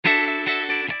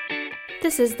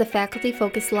This is the Faculty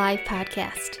Focus Live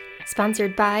podcast,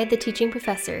 sponsored by The Teaching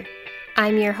Professor.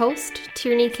 I'm your host,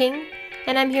 Tierney King,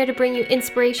 and I'm here to bring you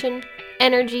inspiration,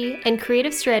 energy, and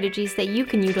creative strategies that you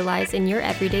can utilize in your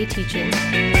everyday teaching.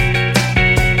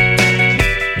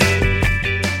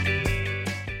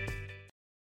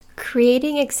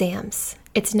 Creating exams.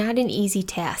 It's not an easy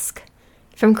task.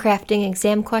 From crafting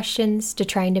exam questions to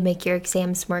trying to make your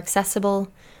exams more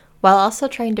accessible, while also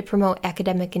trying to promote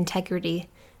academic integrity,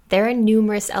 there are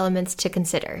numerous elements to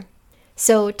consider.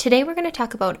 So today we're going to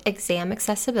talk about exam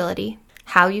accessibility,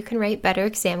 how you can write better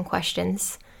exam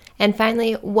questions, and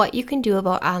finally, what you can do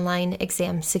about online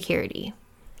exam security.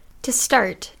 To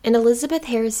start, in Elizabeth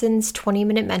Harrison's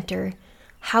 20-Minute Mentor,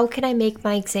 How Can I Make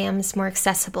My Exams More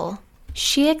Accessible?,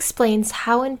 she explains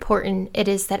how important it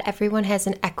is that everyone has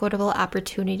an equitable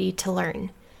opportunity to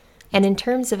learn, and in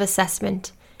terms of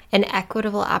assessment, an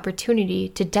equitable opportunity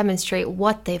to demonstrate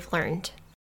what they've learned.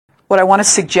 What I want to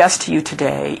suggest to you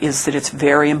today is that it's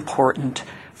very important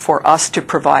for us to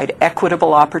provide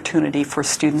equitable opportunity for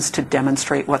students to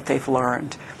demonstrate what they've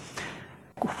learned.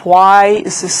 Why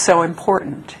is this so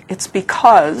important? It's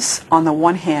because, on the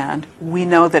one hand, we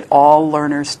know that all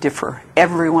learners differ.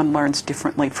 Everyone learns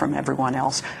differently from everyone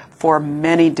else for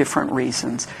many different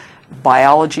reasons.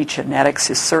 Biology, genetics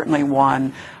is certainly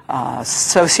one.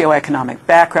 Socioeconomic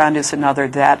background is another.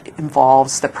 That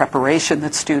involves the preparation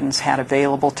that students had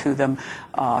available to them,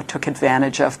 took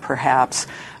advantage of perhaps.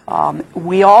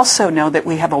 We also know that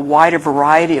we have a wider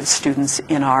variety of students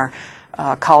in our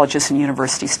colleges and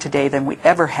universities today than we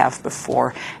ever have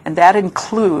before, and that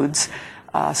includes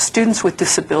students with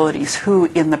disabilities who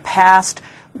in the past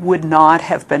would not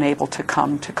have been able to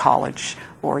come to college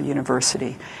or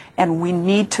university. And we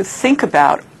need to think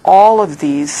about all of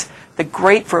these, the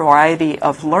great variety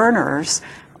of learners,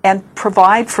 and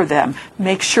provide for them,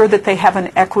 make sure that they have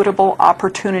an equitable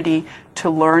opportunity to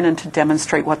learn and to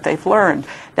demonstrate what they've learned.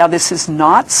 Now, this is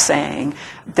not saying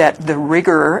that the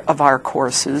rigor of our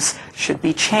courses should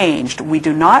be changed. We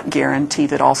do not guarantee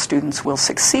that all students will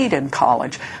succeed in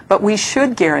college, but we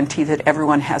should guarantee that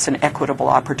everyone has an equitable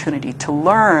opportunity to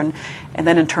learn, and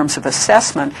then in terms of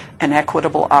assessment, an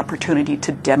equitable opportunity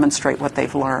to demonstrate what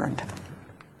they've learned.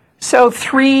 So,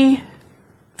 three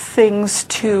things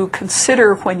to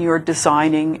consider when you're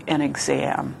designing an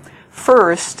exam.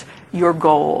 First, your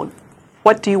goal.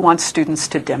 What do you want students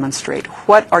to demonstrate?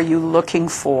 What are you looking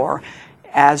for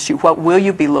what will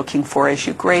you be looking for as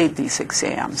you grade these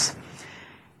exams?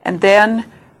 And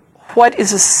then, what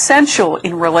is essential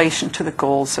in relation to the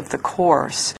goals of the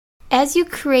course? As you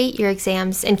create your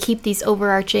exams and keep these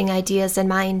overarching ideas in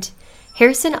mind,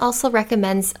 Harrison also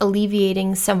recommends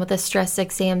alleviating some of the stress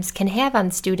exams can have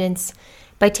on students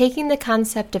by taking the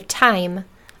concept of time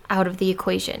out of the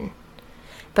equation.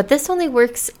 But this only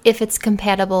works if it's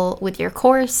compatible with your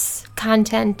course,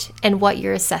 content, and what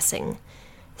you're assessing.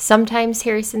 Sometimes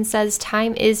Harrison says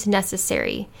time is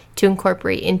necessary to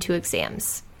incorporate into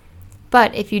exams.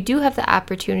 But if you do have the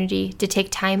opportunity to take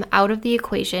time out of the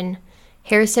equation,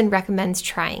 Harrison recommends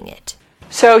trying it.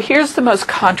 So here's the most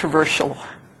controversial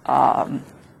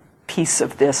piece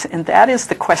of this, and that is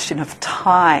the question of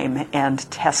time and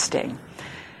testing.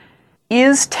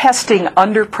 Is testing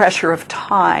under pressure of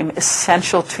time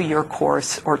essential to your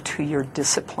course or to your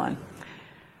discipline?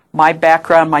 My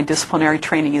background, my disciplinary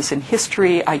training is in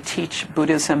history. I teach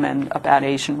Buddhism and about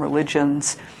Asian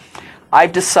religions.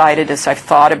 I've decided, as I've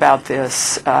thought about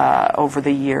this over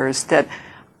the years, that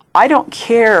I don't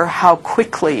care how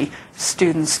quickly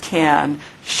students can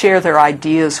share their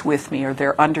ideas with me or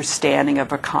their understanding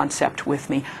of a concept with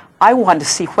me. I want to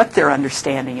see what their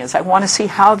understanding is. I want to see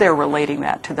how they're relating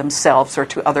that to themselves or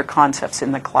to other concepts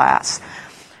in the class.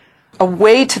 A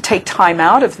way to take time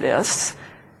out of this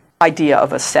idea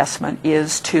of assessment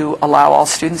is to allow all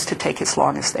students to take as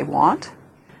long as they want.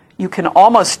 You can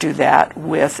almost do that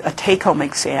with a take-home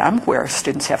exam where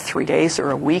students have 3 days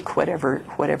or a week,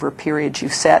 whatever period you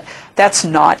set.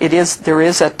 There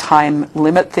is a time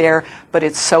limit there, but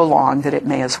it's so long that it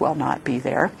may as well not be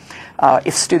there.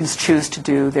 If students choose to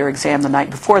do their exam the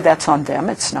night before, that's on them.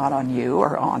 It's not on you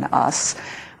or on us.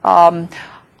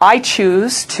 I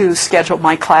choose to schedule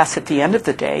my class at the end of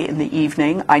the day, in the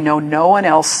evening. I know no one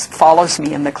else follows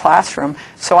me in the classroom,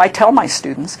 so I tell my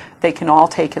students they can all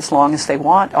take as long as they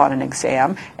want on an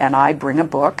exam, and I bring a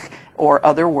book or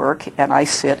other work, and I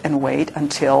sit and wait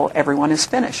until everyone is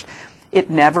finished. It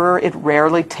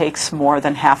rarely takes more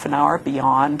than half an hour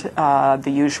beyond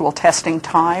the usual testing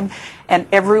time, and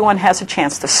everyone has a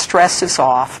chance. The stress is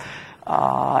off,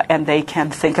 and they can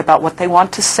think about what they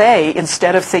want to say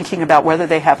instead of thinking about whether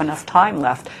they have enough time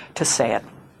left to say it.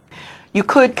 You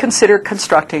could consider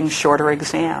constructing shorter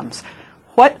exams.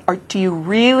 do you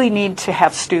really need to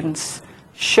have students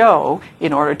show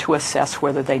in order to assess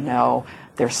whether they know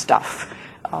their stuff?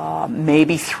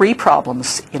 Maybe 3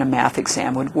 problems in a math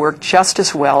exam would work just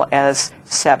as well as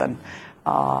 7.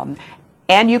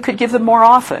 And you could give them more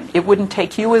often. It wouldn't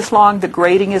take you as long. The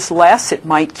grading is less. It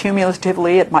might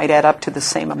cumulatively, it might add up to the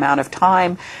same amount of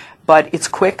time, but it's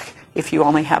quick if you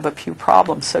only have a few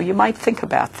problems. So you might think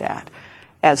about that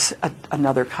as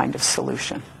another kind of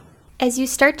solution. As you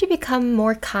start to become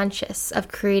more conscious of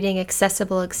creating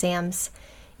accessible exams,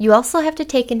 you also have to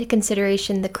take into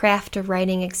consideration the craft of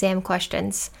writing exam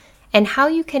questions and how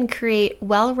you can create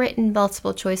well-written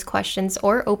multiple choice questions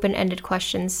or open-ended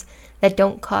questions that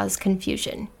don't cause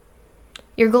confusion.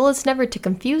 Your goal is never to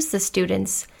confuse the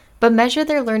students, but measure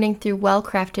their learning through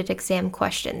well-crafted exam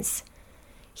questions.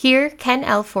 Here, Ken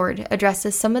Elford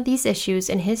addresses some of these issues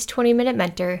in his 20-minute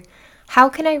mentor, How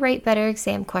Can I Write Better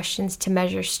Exam Questions to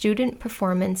Measure Student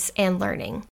Performance and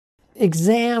Learning?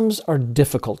 Exams are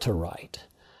difficult to write.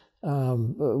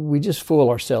 We just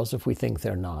fool ourselves if we think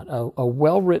they're not. A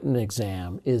well-written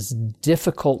exam is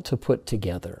difficult to put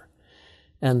together.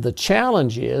 And the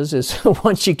challenge is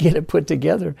once you get it put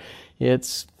together,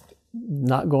 it's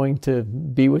not going to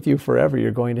be with you forever. You're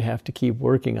going to have to keep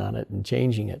working on it and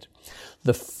changing it.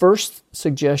 The first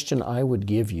suggestion I would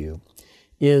give you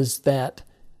is that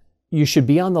you should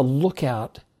be on the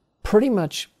lookout pretty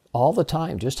much all the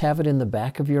time. Just have it in the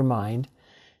back of your mind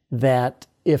that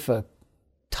if a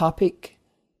topic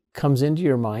comes into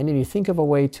your mind and you think of a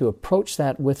way to approach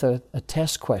that with a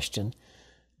test question,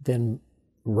 then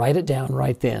write it down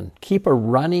right then. Keep a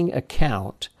running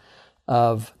account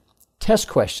of test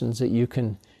questions that you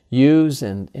can use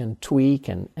and tweak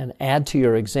and add to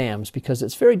your exams, because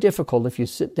it's very difficult if you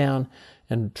sit down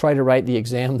and try to write the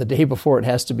exam the day before it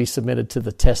has to be submitted to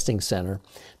the testing center.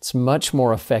 It's much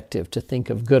more effective to think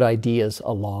of good ideas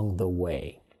along the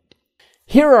way.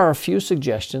 Here are a few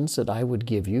suggestions that I would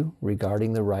give you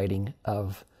regarding the writing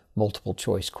of multiple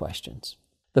choice questions.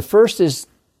 The first is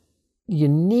you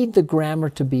need the grammar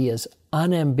to be as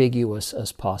unambiguous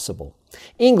as possible.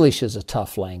 English is a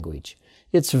tough language.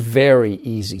 It's very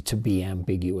easy to be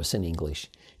ambiguous in English.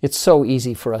 It's so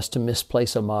easy for us to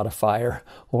misplace a modifier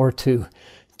or to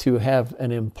have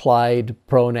an implied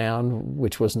pronoun,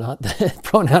 which was not the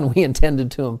pronoun we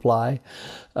intended to imply,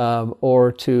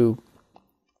 or to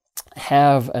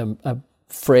have a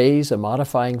phrase, a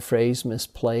modifying phrase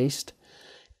misplaced.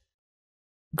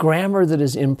 Grammar that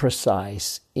is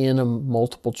imprecise in a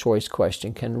multiple choice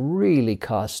question can really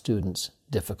cause students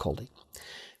difficulty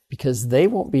because they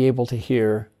won't be able to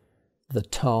hear the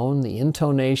tone, the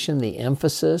intonation, the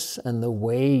emphasis, and the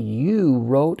way you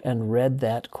wrote and read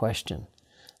that question.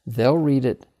 They'll read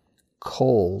it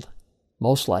cold,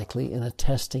 most likely in a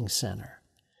testing center.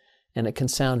 And it can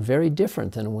sound very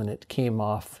different than when it came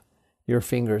off your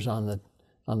fingers on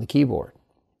the keyboard.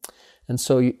 And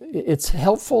so it's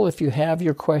helpful if you have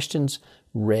your questions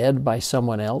read by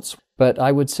someone else, but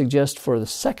I would suggest for the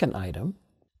second item,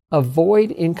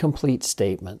 avoid incomplete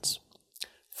statements.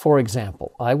 For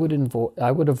example, I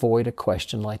would avoid a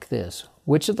question like this: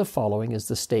 which of the following is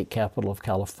the state capital of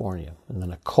California? And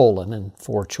then a colon and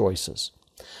 4 choices.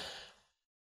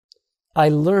 I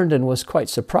learned and was quite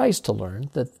surprised to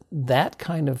learn that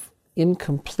kind of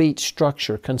incomplete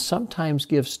structure can sometimes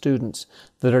give students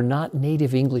that are not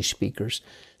native English speakers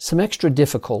some extra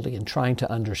difficulty in trying to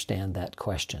understand that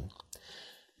question.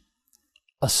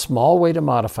 A small way to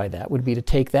modify that would be to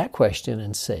take that question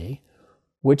and say,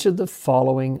 which of the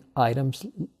following items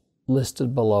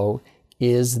listed below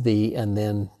is the, and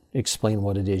then explain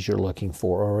what it is you're looking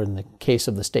for, or in the case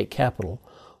of the state capital,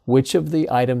 which of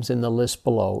the items in the list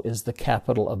below is the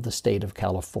capital of the state of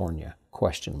California? ?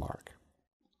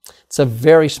 It's a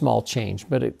very small change,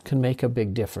 but it can make a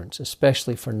big difference,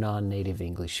 especially for non-native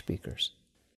English speakers.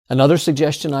 Another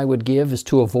suggestion I would give is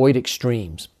to avoid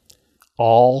extremes.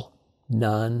 All,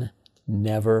 none,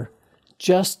 never,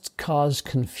 just cause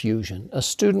confusion. A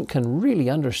student can really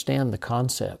understand the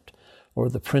concept or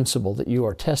the principle that you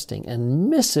are testing and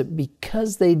miss it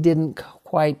because they didn't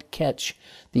quite catch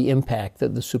the impact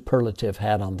that the superlative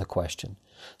had on the question.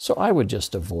 So I would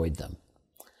just avoid them.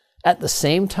 At the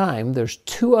same time, there's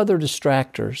 2 other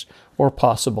distractors or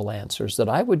possible answers that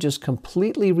I would just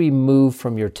completely remove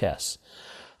from your tests.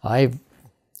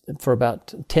 For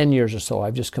about 10 years or so,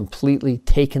 I've just completely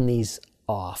taken these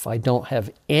off. I don't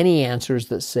have any answers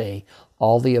that say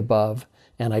all the above,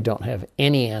 and I don't have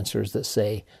any answers that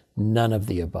say none of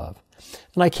the above.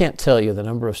 And I can't tell you the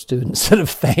number of students that have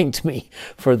thanked me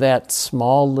for that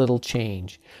small little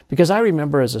change. Because I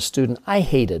remember as a student, I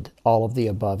hated all of the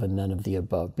above and none of the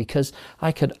above because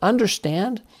I could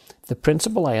understand the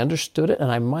principle, I understood it, and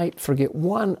I might forget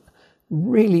one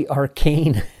really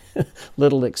arcane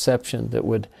little exception that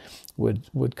would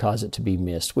cause it to be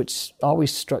missed, which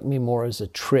always struck me more as a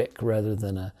trick rather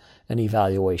than an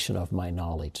evaluation of my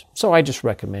knowledge. So I just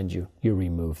recommend you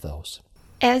remove those.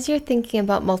 As you're thinking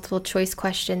about multiple choice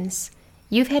questions,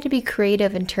 you've had to be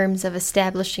creative in terms of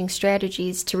establishing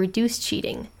strategies to reduce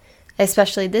cheating,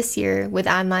 especially this year with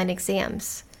online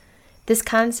exams. This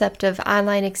concept of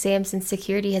online exams and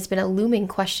security has been a looming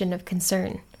question of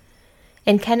concern.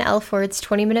 In Ken Elford's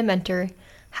 20-Minute Mentor,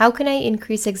 How Can I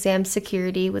Increase Exam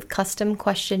Security with Custom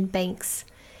Question Banks?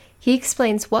 He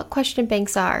explains what question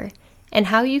banks are and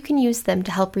how you can use them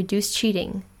to help reduce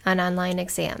cheating on online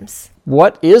exams.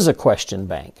 What is a question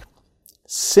bank?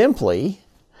 Simply,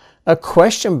 a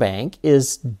question bank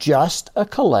is just a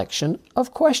collection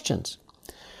of questions.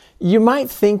 You might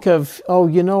think of,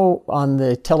 on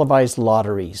the televised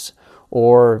lotteries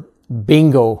or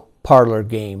bingo parlor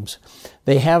games,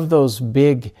 they have those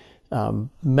big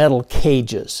metal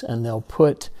cages, and they'll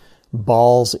put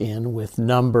balls in with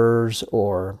numbers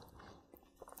or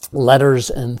letters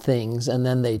and things, and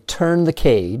then they turn the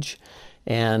cage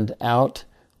and out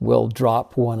will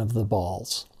drop one of the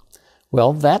balls.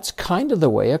 Well, that's kind of the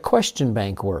way a question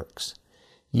bank works.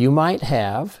 You might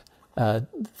have,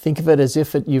 think of it as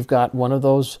if you've got one of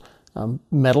those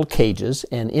metal cages,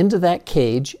 and into that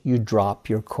cage you drop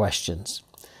your questions.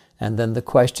 And then the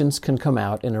questions can come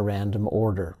out in a random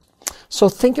order. So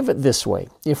think of it this way.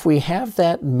 If we have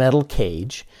that metal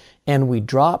cage and we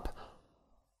drop,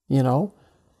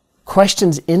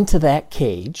 questions into that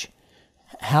cage,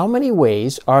 how many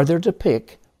ways are there to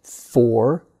pick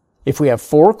four? If we have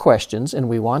 4 questions and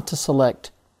we want to select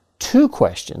 2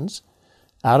 questions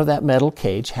out of that metal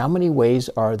cage, how many ways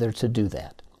are there to do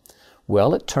that?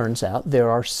 Well, it turns out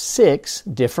there are 6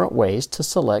 different ways to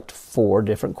select 4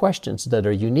 different questions that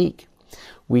are unique.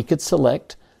 We could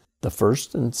select the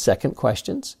first and second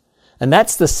questions, and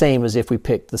that's the same as if we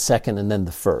picked the second and then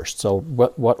the first. So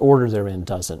what order they're in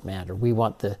doesn't matter. We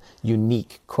want the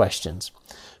unique questions.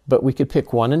 But we could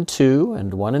pick 1 and 2,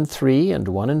 and 1 and 3, and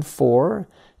 1 and 4,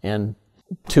 and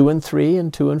 2 and 3,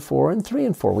 and 2 and 4, and 3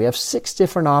 and 4. We have 6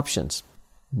 different options.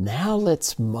 Now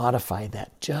let's modify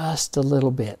that just a little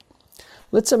bit.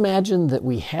 Let's imagine that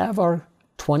we have our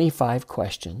 25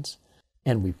 questions,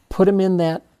 and we put them in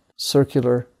that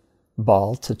circular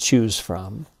ball to choose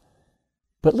from.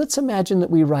 But let's imagine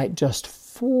that we write just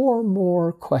 4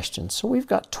 more questions. So we've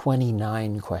got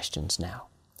 29 questions now.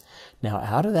 Now,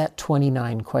 out of that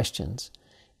 29 questions,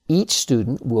 each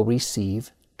student will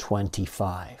receive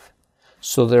 25.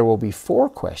 So there will be 4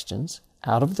 questions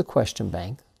out of the question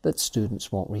bank that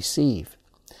students won't receive.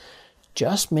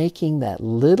 Just making that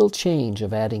little change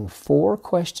of adding 4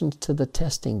 questions to the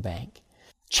testing bank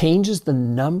changes the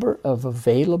number of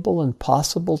available and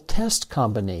possible test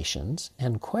combinations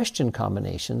and question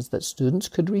combinations that students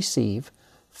could receive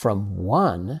from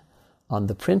 1 on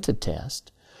the printed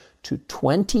test to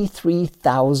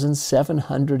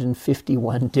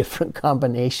 23,751 different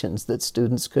combinations that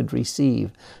students could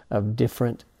receive of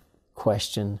different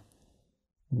question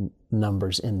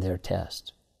numbers in their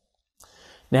test.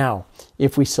 Now,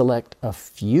 if we select a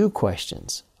few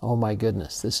questions, oh my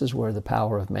goodness, this is where the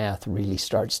power of math really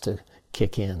starts to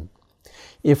kick in.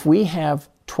 If we have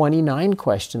 29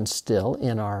 questions still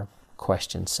in our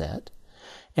question set,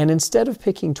 and instead of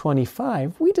picking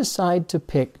 25, we decide to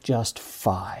pick just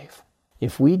 5.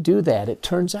 If we do that, it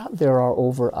turns out there are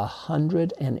over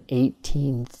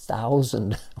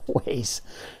 118,000 ways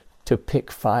to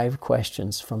pick 5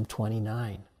 questions from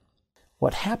 29.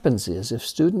 What happens is, if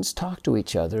students talk to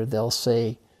each other, they'll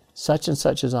say, such and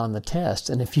such is on the test,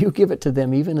 and if you give it to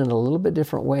them even in a little bit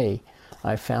different way,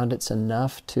 I found it's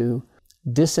enough to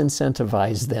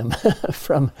disincentivize them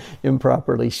from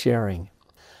improperly sharing.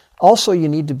 Also, you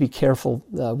need to be careful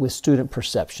with student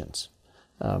perceptions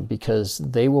because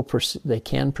they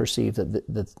can perceive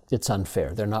that it's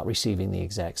unfair. They're not receiving the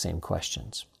exact same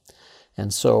questions.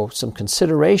 And so some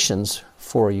considerations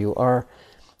for you are,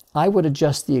 I would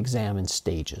adjust the exam in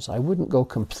stages. I wouldn't go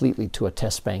completely to a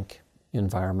test bank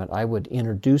environment. I would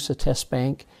introduce a test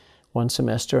bank one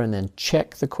semester and then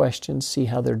check the questions, see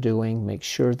how they're doing, make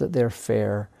sure that they're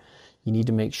fair. You need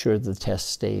to make sure the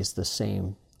test stays the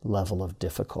same level of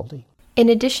difficulty. In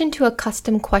addition to a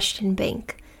custom question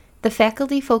bank, the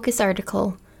Faculty Focus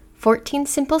article, 14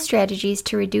 Simple Strategies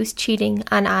to Reduce Cheating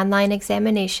on Online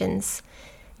Examinations,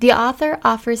 the author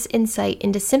offers insight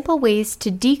into simple ways to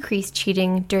decrease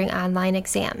cheating during online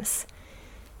exams.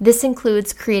 This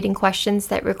includes creating questions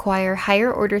that require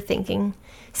higher order thinking,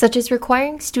 such as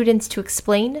requiring students to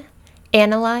explain,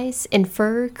 analyze,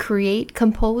 infer, create,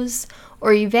 compose,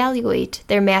 or evaluate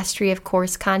their mastery of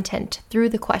course content through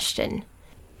the question.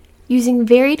 Using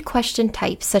varied question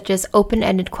types such as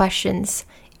open-ended questions,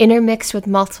 intermixed with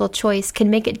multiple choice, can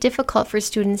make it difficult for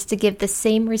students to give the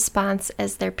same response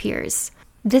as their peers.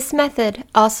 This method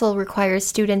also requires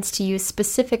students to use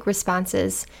specific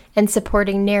responses and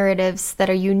supporting narratives that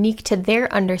are unique to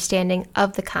their understanding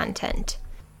of the content.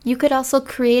 You could also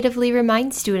creatively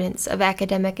remind students of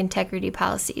academic integrity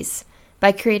policies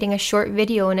by creating a short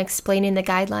video and explaining the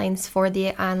guidelines for the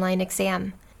online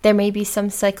exam. There may be some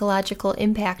psychological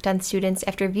impact on students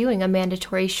after viewing a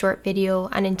mandatory short video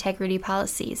on integrity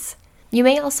policies. You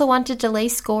may also want to delay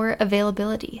score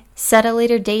availability. Set a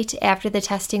later date after the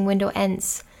testing window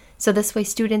ends, so this way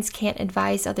students can't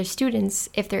advise other students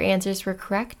if their answers were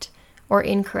correct or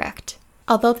incorrect.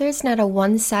 Although there's not a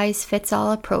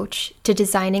one-size-fits-all approach to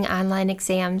designing online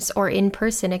exams or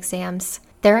in-person exams,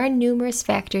 there are numerous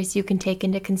factors you can take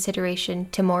into consideration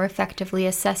to more effectively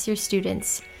assess your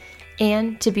students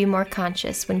and to be more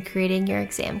conscious when creating your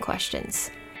exam questions.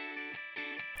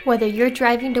 Whether you're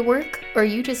driving to work or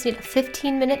you just need a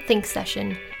 15-minute think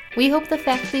session, we hope the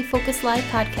Faculty Focus Live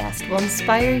podcast will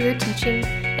inspire your teaching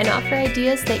and offer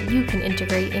ideas that you can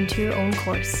integrate into your own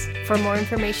course. For more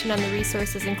information on the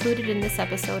resources included in this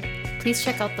episode, please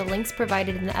check out the links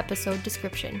provided in the episode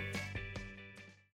description.